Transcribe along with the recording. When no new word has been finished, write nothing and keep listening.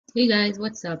Hey guys,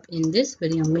 what's up? In this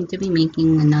video, I'm going to be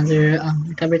making another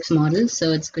mecabricks model.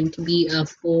 So it's going to be a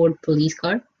Ford police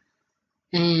car,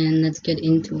 and let's get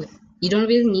into it. You don't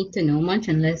really need to know much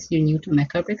unless you're new to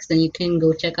mecabricks. Then you can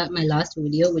go check out my last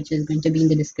video, which is going to be in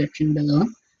the description below.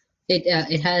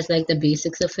 It has like the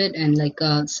basics of it and like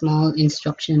a small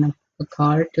instruction of a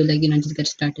car to just get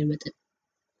started with it.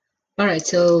 All right,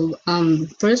 so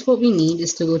first what we need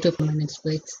is to go to minutes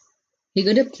plates. We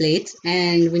go to plates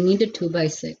and we need a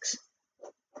 2x6.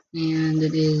 And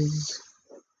it is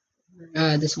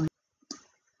this one.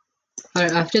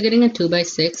 Alright, after getting a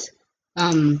 2x6,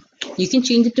 you can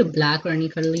change it to black or any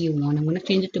color you want. I'm gonna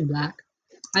change it to black.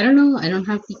 I don't know, I don't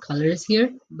have the colors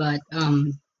here, but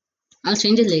I'll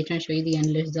change it later and show you the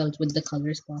end result with the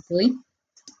colors properly.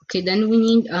 Okay, then we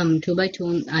need 2x2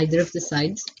 on either of the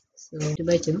sides. So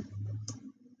 2x2,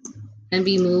 and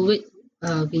we move it.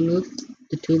 We move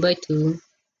the 2x2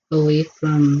 away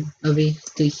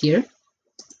to here,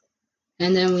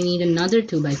 and then we need another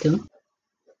 2x2.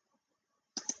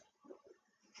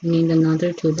 We need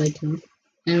another 2x2,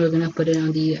 and we're gonna put it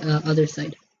on the other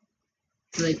side,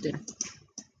 right there.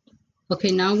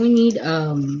 Okay, now we need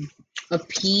a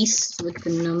piece with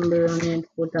the number on it,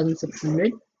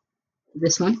 4600.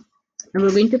 This one, and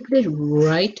we're going to put it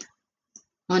right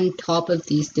on top of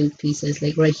these two pieces,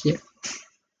 like right here.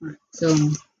 Right, so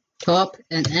top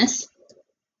and S,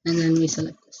 and then we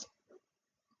select this.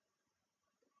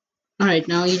 All right,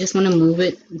 now you just want to move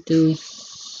it to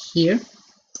here.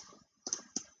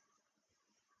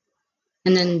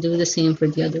 And then do the same for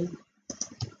the other one.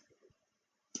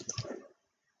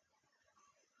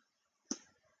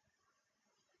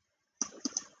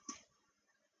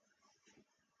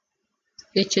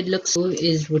 It should look so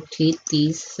is rotate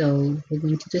these, so we're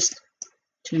going to just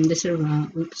turn this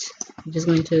around. Oops, I'm just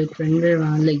going to turn it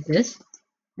around like this,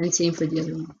 and same for the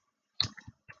other one.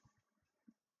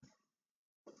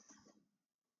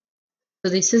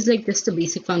 So this is like just the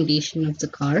basic foundation of the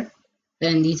car,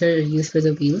 and these are used for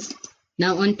the wheels.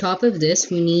 Now on top of this,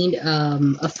 we need a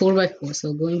 4x4.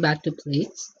 So going back to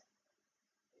plates,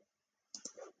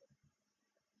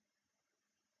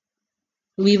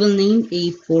 we will need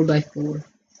a 4x4.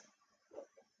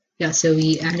 Yeah, so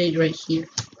we add it right here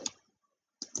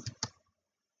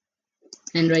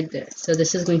and right there. So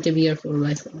this is going to be our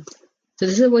 4x4. So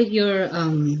this is what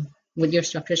your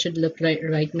structure should look like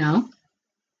right now.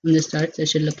 From the start, so it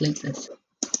should look like this.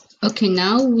 Okay,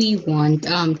 now we want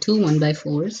two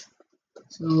 1x4s.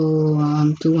 So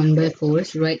two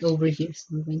 1x4s right over here.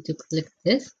 So I'm going to click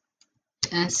this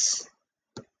S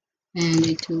and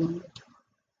a 2.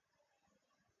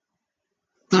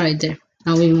 All right, there.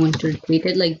 Now we want to repeat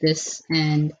it like this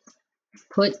and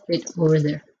put it over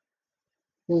there.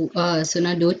 So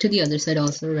now do it to the other side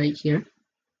also, right here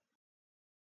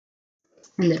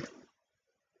and there.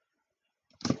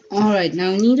 All right,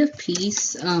 now we need a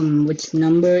piece which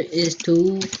number is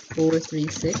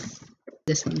 2436.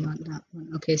 This one, not that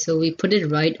one. Okay, so we put it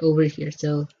right over here.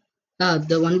 So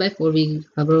the 1x4, we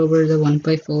hover over the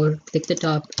 1x4, click the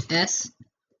top S,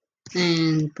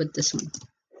 and put this one.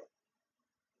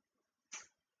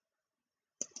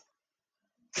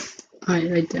 All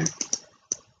right there.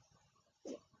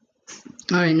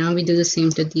 All right, now we do the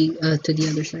same to the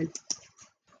other side.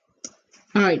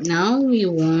 All right, now we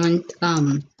want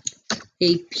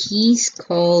a piece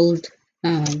called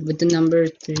with the number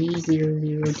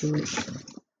 30028.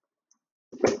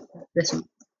 This one.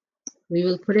 We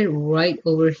will put it right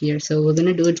over here. So we're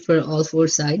gonna do it for all four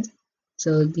sides.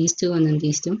 So these two and then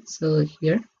these two. So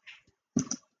here,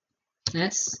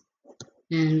 S,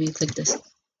 and we click this.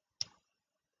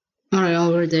 All right,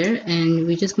 over there, and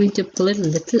we're just going to pull it a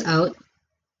little out,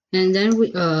 and then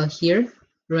we here,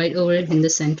 right over it in the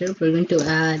center, we're going to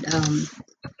add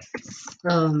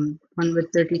one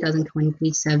with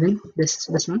 30,027. This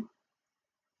one.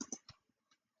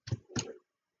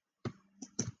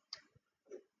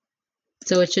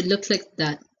 So it should look like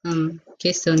that.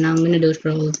 Okay, so now I'm gonna do it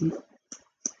for all of them.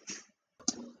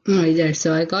 Alright, there.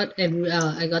 So I got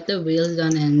the wheels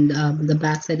done and the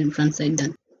back side and front side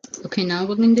done. Okay, now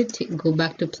we're going to go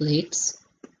back to plates.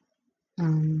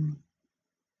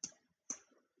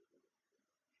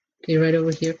 Okay, right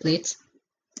over here, plates.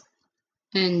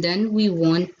 And then we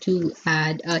want to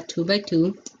add a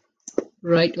 2x2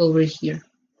 right over here.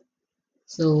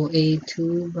 So a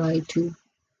 2x2.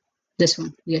 This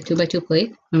one. We got 2x2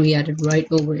 plate, and we added right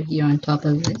over here on top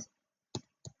of this.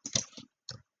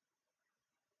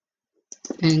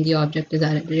 And the object is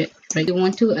added right. You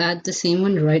want to add the same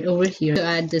one right over here. To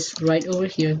add this right over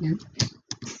here again.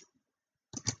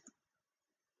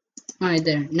 Alright,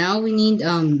 there. Now we need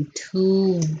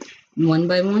two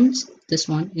 1x1s. This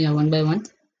one, yeah,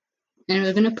 1x1. And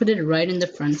we're gonna put it right in the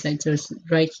front side, so it's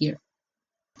right here.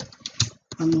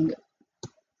 I'll move it.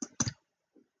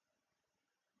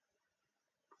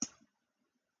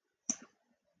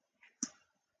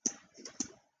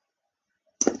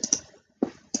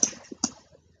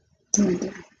 Right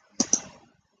there.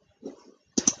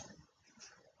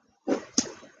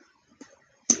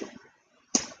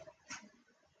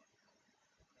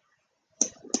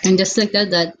 And just like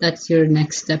that, that's your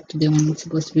next step to do, and it's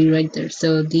supposed to be right there.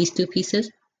 So these two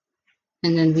pieces,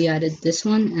 and then we added this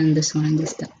one and this one in this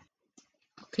step.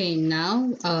 Okay, now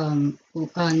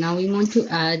we want to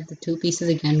add the two pieces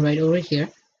again right over here.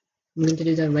 I'm going to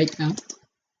do that right now.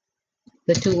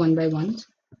 The two one by ones.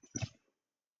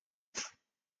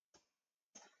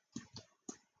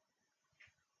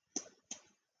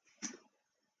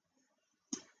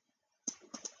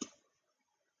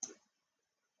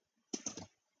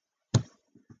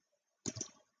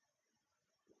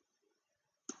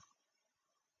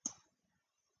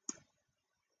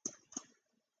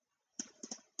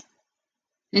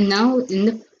 And now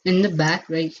in the back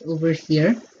right over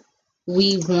here,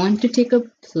 we want to take a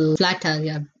flat tile,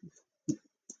 yeah,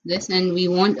 this, and we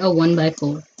want a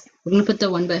 1x4. We're gonna put the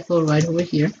 1x4 right over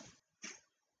here,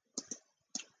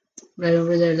 right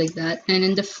over there like that. And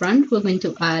in the front, we're going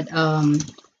to add a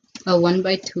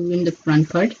 1x2 in the front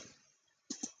part.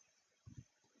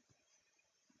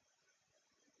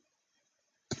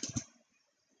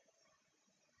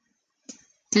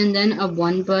 And then a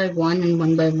 1x1 and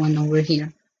 1x1 over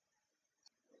here.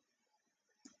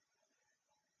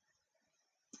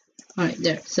 All right,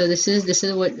 there. So this is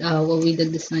what we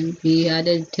did this time. We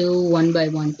added two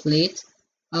 1x1 plates,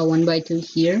 a 1x2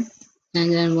 here,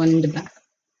 and then one in the back,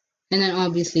 and then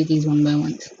obviously these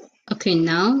 1x1s. Okay,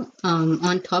 now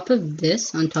on top of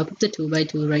this, on top of the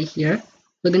 2x2 right here,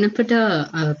 we're gonna put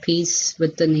a piece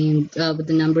with the name with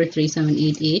the number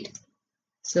 3788.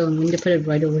 So I'm going to put it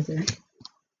right over there.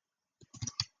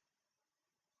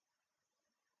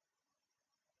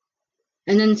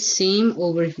 And then same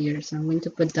over here. So I'm going to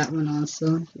put that one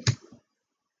also here.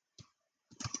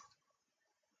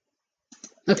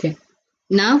 Okay.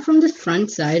 Now from the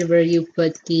front side where you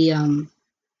put the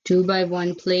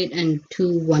 2x1 plate and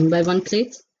two 1x1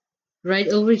 plates, right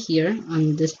over here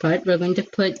on this part, we're going to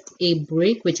put a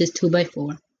brick which is 2x4.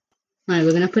 Alright,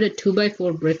 we're going to put a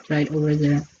 2x4 brick right over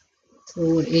there.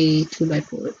 So a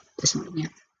 2x4, this one, yeah.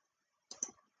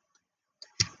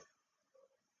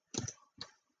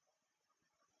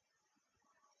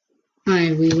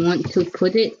 Alright, we want to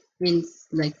put it in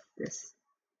like this.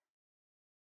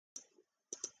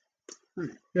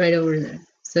 Alright, right over there.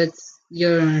 So it's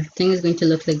your thing is going to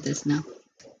look like this now.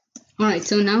 Alright,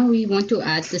 so now we want to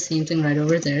add the same thing right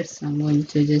over there. So I'm going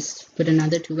to just put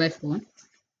another 2x4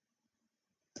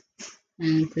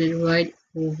 and put it right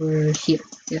over here.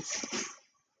 Yes.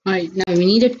 Alright, now we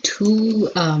need a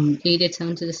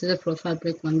 887. So this is a profile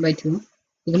brick 1x2.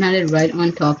 We can add it right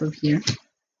on top of here.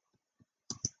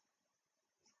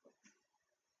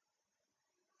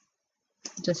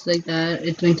 Just like that.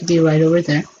 It's going to be right over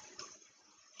there.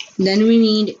 Then we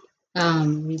need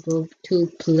we go to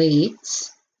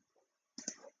plates.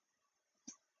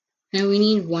 And we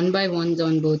need 1x1s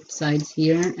on both sides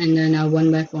here, and then a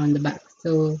 1x4 on the back.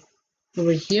 So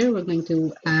over here, we're going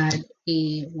to add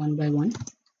a 1x1.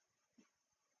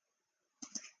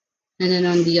 And then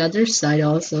on the other side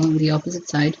also, on the opposite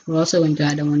side, we're also going to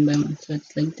add a 1x1. So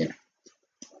it's like there.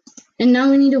 And now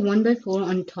we need a 1x4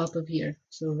 on top of here.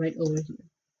 So right over here.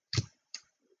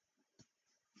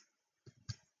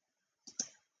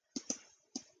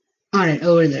 Alright,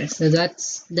 over there. So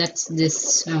that's this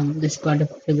this part of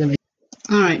the.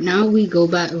 Alright, now we go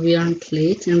back, we are on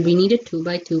plates, and we need a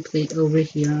 2x2 plate over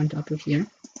here on top of here.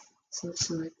 So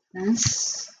select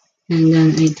this, and then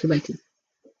a 2x2.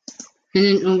 And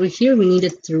then over here we need a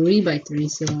 3x3,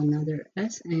 so another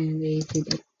S and a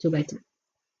 2x2.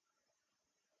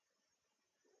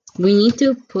 We need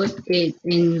to put it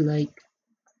in like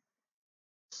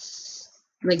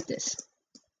this.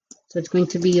 So it's going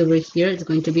to be over here, it's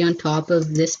going to be on top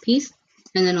of this piece,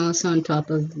 and then also on top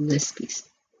of this piece.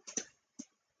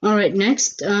 Alright,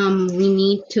 next we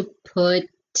need to put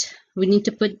 4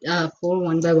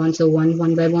 1x1, so 1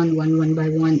 1x1, 1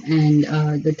 1x1,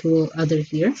 and the two other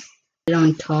here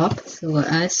on top, so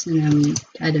S, and then we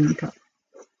add it on top.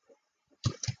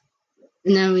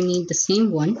 And then we need the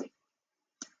same one,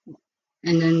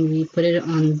 and then we put it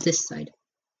on this side.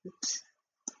 Oops.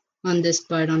 On this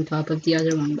part on top of the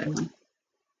other 1x1.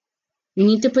 We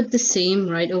need to put the same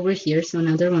right over here, so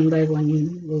another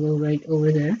 1x1 will go right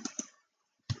over there.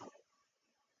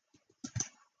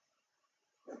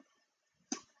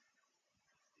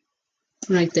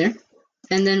 Right there.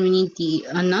 And then we need the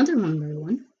another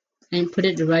 1x1 and put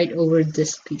it right over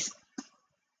this piece.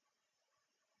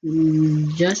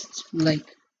 Just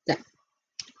like that.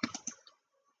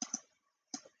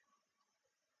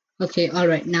 Okay, all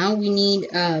right. Now we need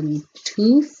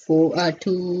two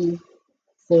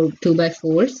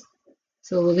 2x4s.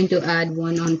 So we're going to add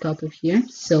one on top of here.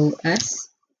 So S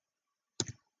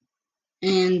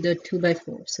and the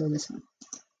 2x4. So this one.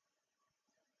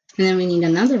 And then we need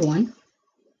another one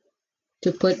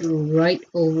to put right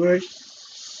over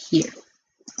here.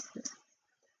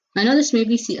 I know this may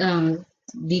be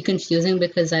confusing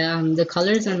because the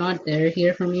colors are not there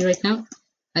here for me right now.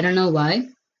 I don't know why,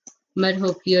 but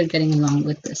hope you're getting along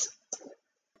with this.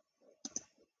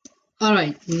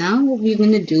 Alright, now what we're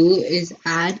going to do is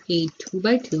add a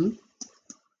 2x2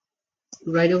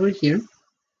 right over here.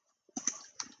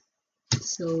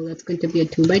 So that's going to be a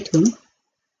 2x2.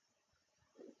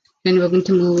 And we're going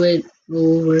to move it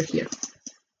over here.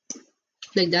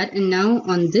 Like that. And now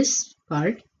on this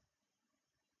part,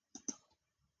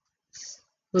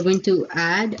 we're going to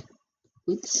add,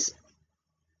 oops.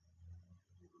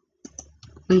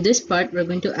 On this part, we're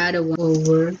going to add a 1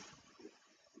 over.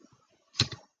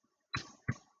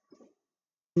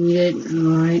 Need it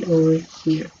right over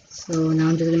here. So now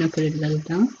I'm just going to put it a little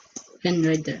down. And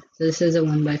right there. So this is a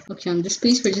 1x4. Okay, on this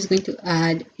piece, we're just going to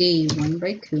add a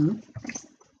 1x2.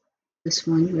 This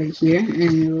one right here.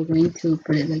 And we're going to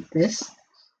put it like this.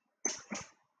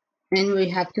 And we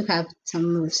have to have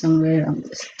somewhere around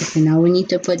this. Okay, now we need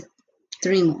to put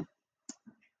 3 more.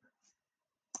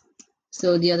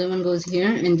 So the other one goes here,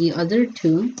 and the other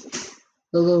 2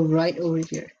 will go right over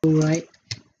here. Right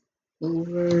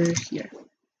over here.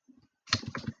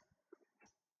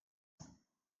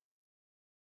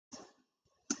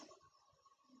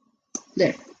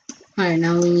 There. Alright,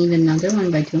 now we need another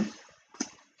 1x2.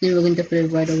 And we're going to put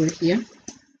it right over here.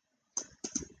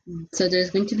 So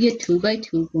there's going to be a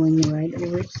 2x2 going right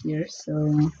over here.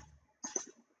 So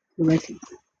 2x2.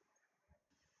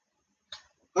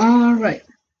 Alright.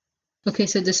 Okay,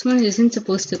 so this one isn't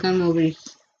supposed to come over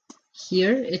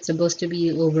here. It's supposed to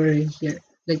be over here,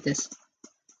 like this.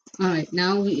 Alright,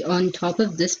 now on top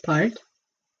of this part,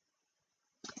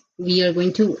 we are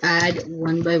going to add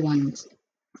 1x1s.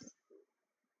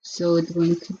 So it's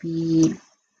going to be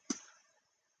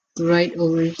right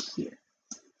over here.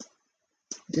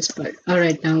 This part.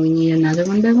 Alright, now we need another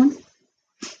 1x1.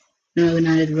 And we're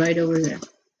gonna add it right over there.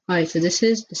 Alright, so this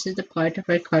is the part of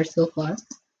our car so far.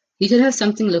 You should have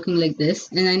something looking like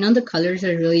this. And I know the colors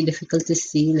are really difficult to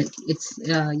see, like it's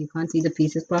you can't see the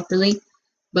pieces properly.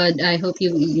 But I hope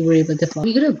you were able to follow.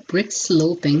 We got a brick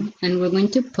sloping, and we're going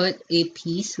to put a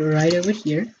piece right over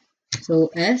here.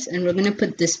 So S, and we're gonna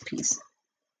put this piece.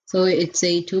 So it's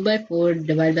a 2x4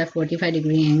 divided by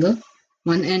 45-degree angle.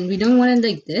 And we don't want it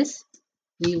like this.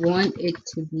 We want it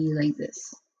to be like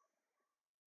this.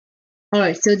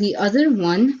 Alright, so the other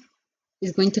one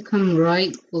is going to come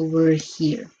right over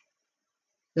here.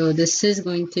 So this is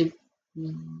going to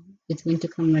it's going to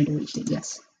come right over here,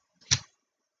 yes.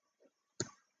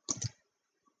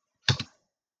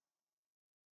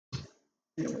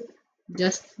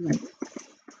 Just like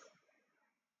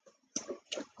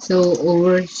so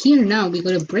over here now we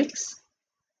go to bricks,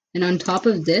 and on top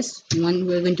of this one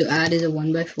we're going to add is a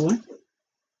 1x4,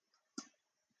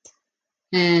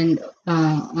 and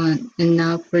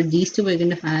now for these two we're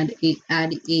going to add a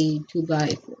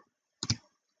 2x4.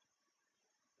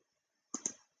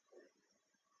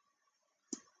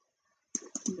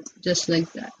 Just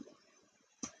like that.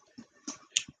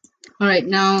 Alright,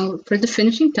 now for the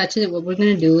finishing touches, what we're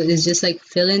going to do is just like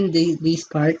fill in these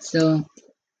parts. So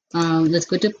let's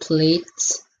go to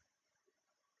plates.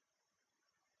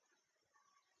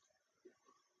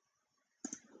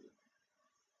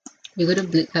 We go to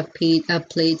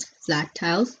plates, flat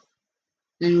tiles,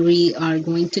 and we are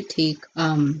going to take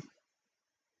a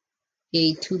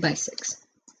 2x6.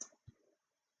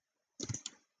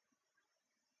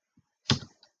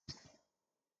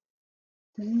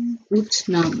 Oops,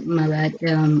 no, my bad.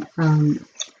 We're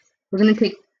gonna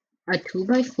take a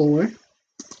 2x4.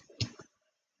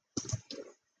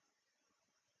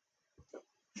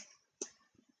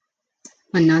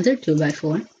 Another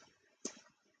 2x4.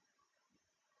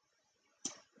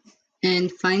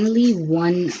 And finally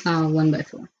one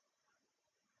 1x4.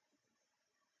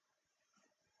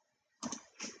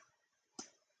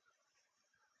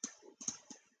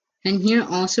 And here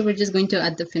also we're just going to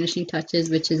add the finishing touches,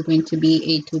 which is going to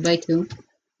be a 2x2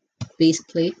 base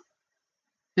plate.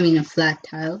 I mean a flat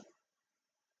tile.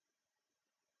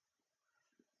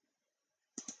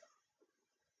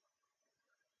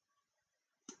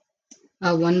 A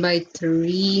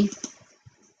 1x3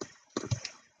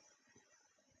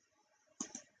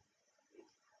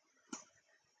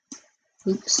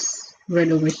 Oops,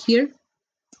 right over here.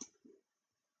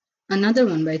 Another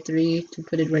 1x3 to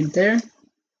put it right there.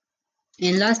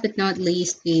 And last but not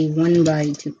least, a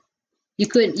 1x2. You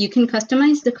can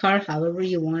customize the car however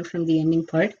you want from the ending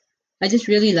part. I just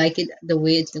really like it the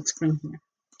way it looks from here.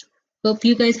 Hope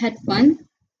you guys had fun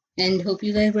and hope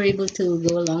you guys were able to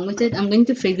go along with it. I'm going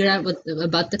to figure out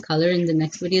about the color in the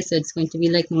next video, so it's going to be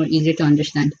like more easier to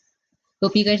understand.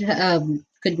 Hope you guys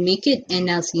could make it, and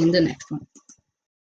I'll see you in the next one.